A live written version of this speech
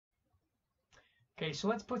Okay, so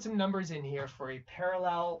let's put some numbers in here for a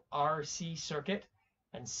parallel RC circuit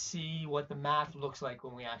and see what the math looks like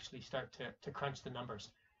when we actually start to crunch the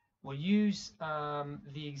numbers. We'll use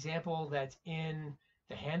the example that's in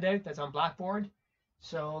the handout that's on Blackboard.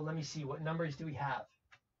 So let me see, what numbers do we have?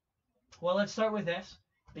 Well, let's start with this.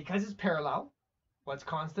 Because it's parallel, what's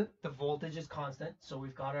constant? The voltage is constant. So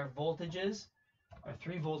we've got our voltages, our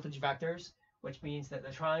three voltage vectors, which means that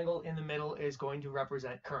the triangle in the middle is going to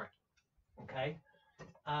represent current. Okay.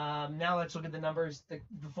 Now let's look at the numbers. The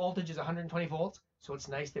voltage is 120 volts, so it's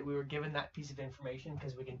nice that we were given that piece of information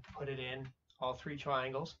because we can put it in all three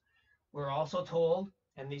triangles. We're also told,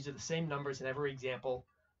 and these are the same numbers in every example,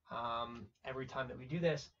 every time that we do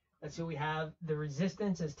this. Let's see, we have the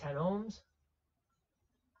resistance is 10 ohms,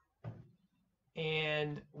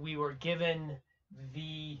 and we were given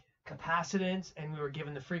the capacitance and we were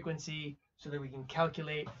given the frequency so that we can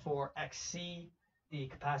calculate for XC the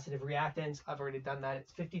capacitive reactance. I've already done that.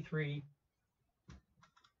 It's 53.05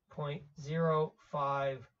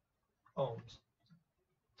 ohms.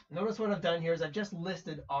 Notice what I've done here is I've just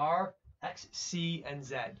listed R, X, C, and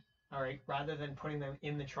Z, all right, rather than putting them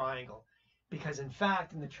in the triangle. Because in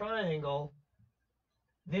fact, in the triangle,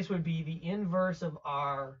 this would be the inverse of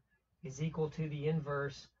R is equal to the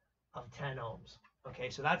inverse of 10 ohms. Okay,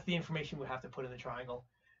 so that's the information we have to put in the triangle.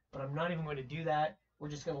 But I'm not even going to do that. We're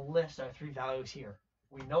just going to list our three values here.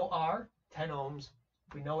 We know R, 10 ohms.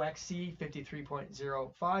 We know XC,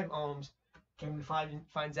 53.05 ohms. Can we find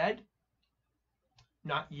Z?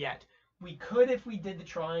 Not yet. We could, if we did the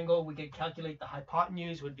triangle, we could calculate the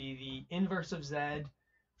hypotenuse would be the inverse of Z.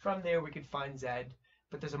 From there, we could find Z.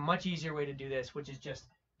 But there's a much easier way to do this, which is just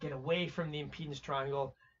get away from the impedance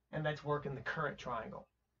triangle and let's work in the current triangle.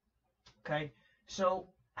 Okay, so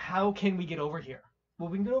how can we get over here? Well,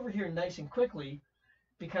 we can get over here nice and quickly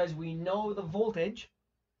because we know the voltage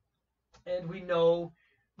and we know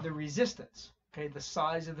the resistance, okay, the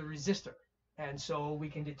size of the resistor. And so we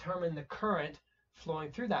can determine the current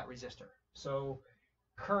flowing through that resistor. So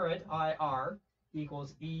current, IR,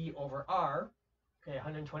 equals E over R, okay,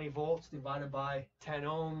 120 volts divided by 10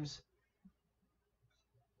 ohms,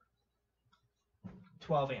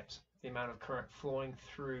 12 amps, the amount of current flowing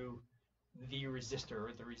through the resistor,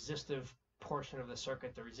 or the resistive portion of the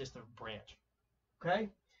circuit, the resistive branch. Okay,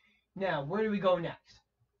 now where do we go next?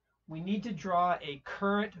 We need to draw a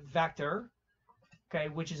current vector, okay,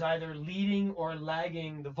 which is either leading or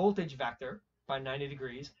lagging the voltage vector by 90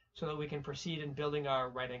 degrees so that we can proceed in building our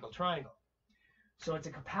right angle triangle. So it's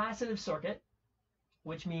a capacitive circuit,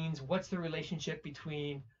 which means what's the relationship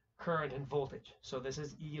between current and voltage? So this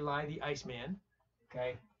is Eli the Iceman,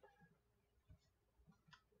 okay.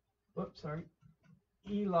 Oops, sorry.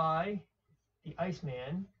 Eli the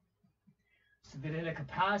Iceman. So that in a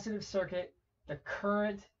capacitive circuit, the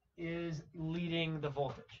current is leading the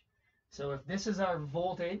voltage. So if this is our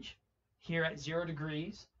voltage here at 0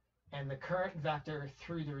 degrees, and the current vector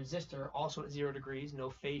through the resistor also at 0 degrees, no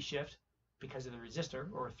phase shift because of the resistor,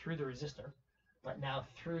 or through the resistor, but now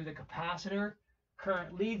through the capacitor,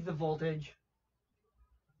 current leads the voltage.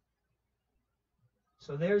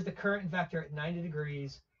 So there's the current vector at 90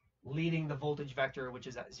 degrees leading the voltage vector, which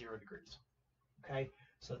is at 0 degrees. Okay,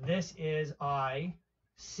 so this is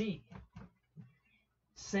IC.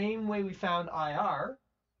 Same way we found IR,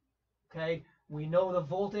 okay, we know the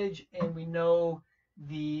voltage and we know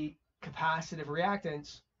the capacitive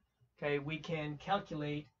reactance, okay, we can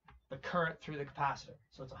calculate the current through the capacitor.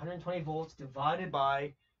 So it's 120 volts divided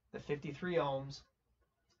by the 53 ohms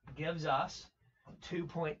gives us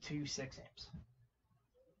 2.26 amps.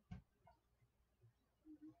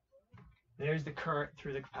 There's the current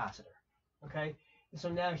through the capacitor. Okay, and so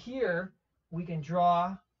now here we can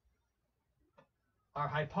draw our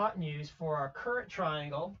hypotenuse for our current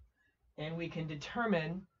triangle, and we can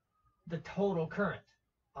determine the total current,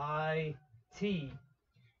 IT.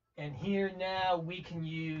 And here now we can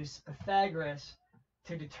use Pythagoras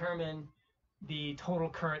to determine the total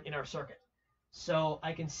current in our circuit. So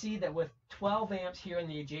I can see that with 12 amps here in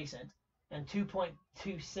the adjacent and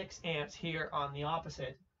 2.26 amps here on the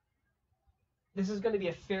opposite, this is going to be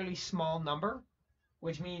a fairly small number,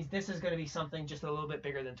 which means this is going to be something just a little bit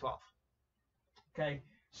bigger than 12. Okay,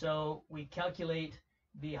 so we calculate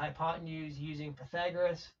the hypotenuse using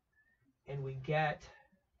Pythagoras, and we get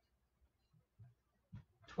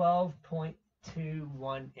 12.21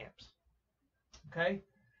 amps. Okay,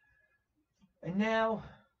 and now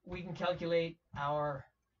we can calculate our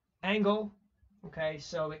angle. Okay,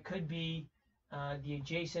 so it could be the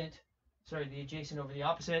adjacent over the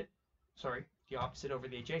opposite. Sorry, the opposite over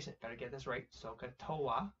the adjacent. Gotta get this right. So got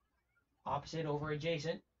TOA, opposite over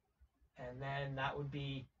adjacent, and then that would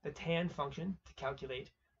be the tan function to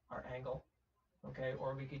calculate our angle. Okay,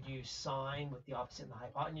 or we could use sine with the opposite and the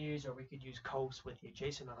hypotenuse, or we could use cos with the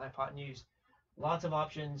adjacent and hypotenuse. Lots of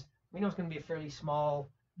options. We know it's going to be a fairly small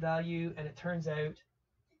value, and it turns out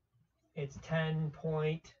it's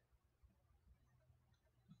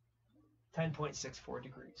 10.64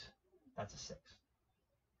 degrees. That's a 6.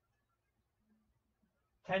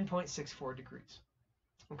 10.64 degrees.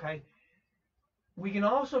 Okay. We can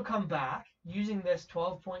also come back using this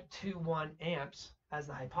 12.21 amps as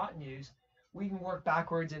the hypotenuse. We can work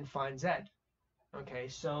backwards and find Z. Okay,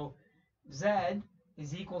 so Z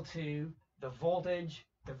is equal to the voltage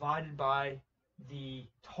divided by the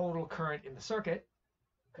total current in the circuit,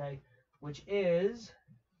 okay, which is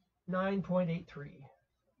 9.83.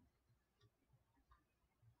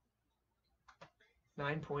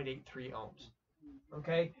 9.83 ohms.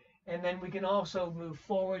 Okay, and then we can also move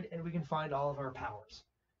forward and we can find all of our powers.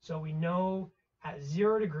 So we know at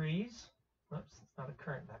 0 degrees, oops, it's not a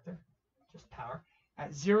current vector, just power.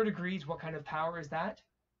 At 0 degrees, what kind of power is that?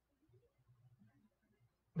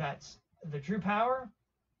 That's the true power.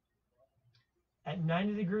 At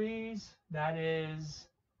 90 degrees, that is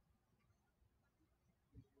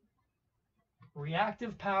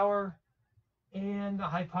reactive power. And the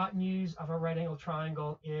hypotenuse of a right angle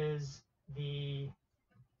triangle is the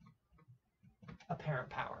apparent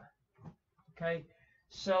power. Okay,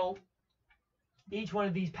 so each one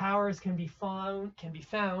of these powers can be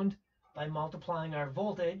found by multiplying our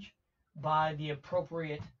voltage by the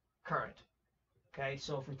appropriate current. Okay,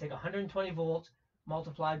 so if we take 120 volts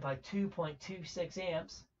multiplied by 2.26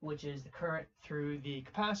 amps, which is the current through the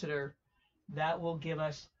capacitor, that will give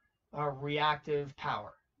us our reactive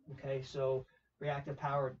power. Okay, so reactive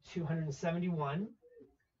power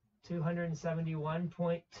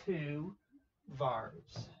 271.2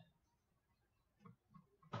 VARs.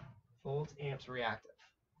 Volts, amps, reactive.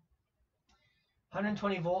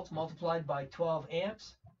 120 volts multiplied by 12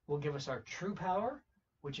 amps will give us our true power,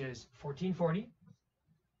 which is 1440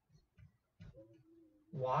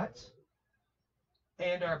 watts.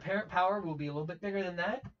 And our apparent power will be a little bit bigger than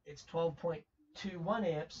that. It's 12.21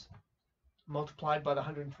 amps multiplied by the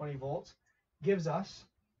 120 volts gives us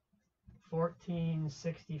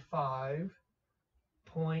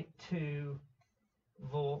 1465.2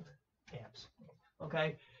 volt amps.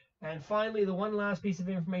 Okay, and finally, the one last piece of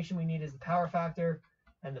information we need is the power factor.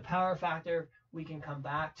 And the power factor, we can come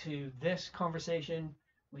back to this conversation.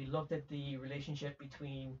 We looked at the relationship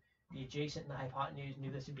between the adjacent and the hypotenuse,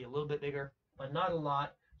 knew this would be a little bit bigger, but not a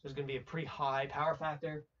lot. So it's going to be a pretty high power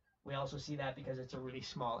factor. We also see that because it's a really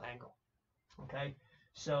small angle. Okay,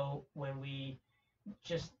 so when we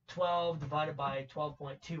just 12 divided by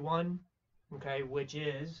 12.21, okay, which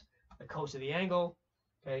is the cos of the angle,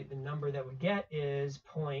 okay, the number that we get is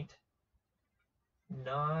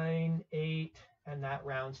 0.98, and that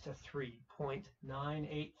rounds to 3.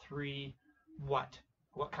 0.983 watt.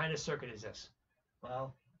 What kind of circuit is this?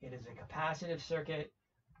 Well, it is a capacitive circuit.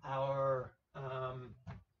 Our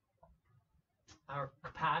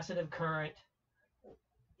capacitive current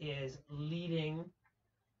is leading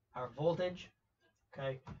our voltage,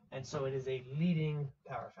 okay, and so it is a leading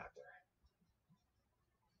power factor.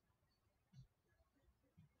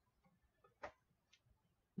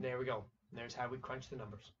 There we go. There's how we crunch the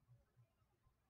numbers.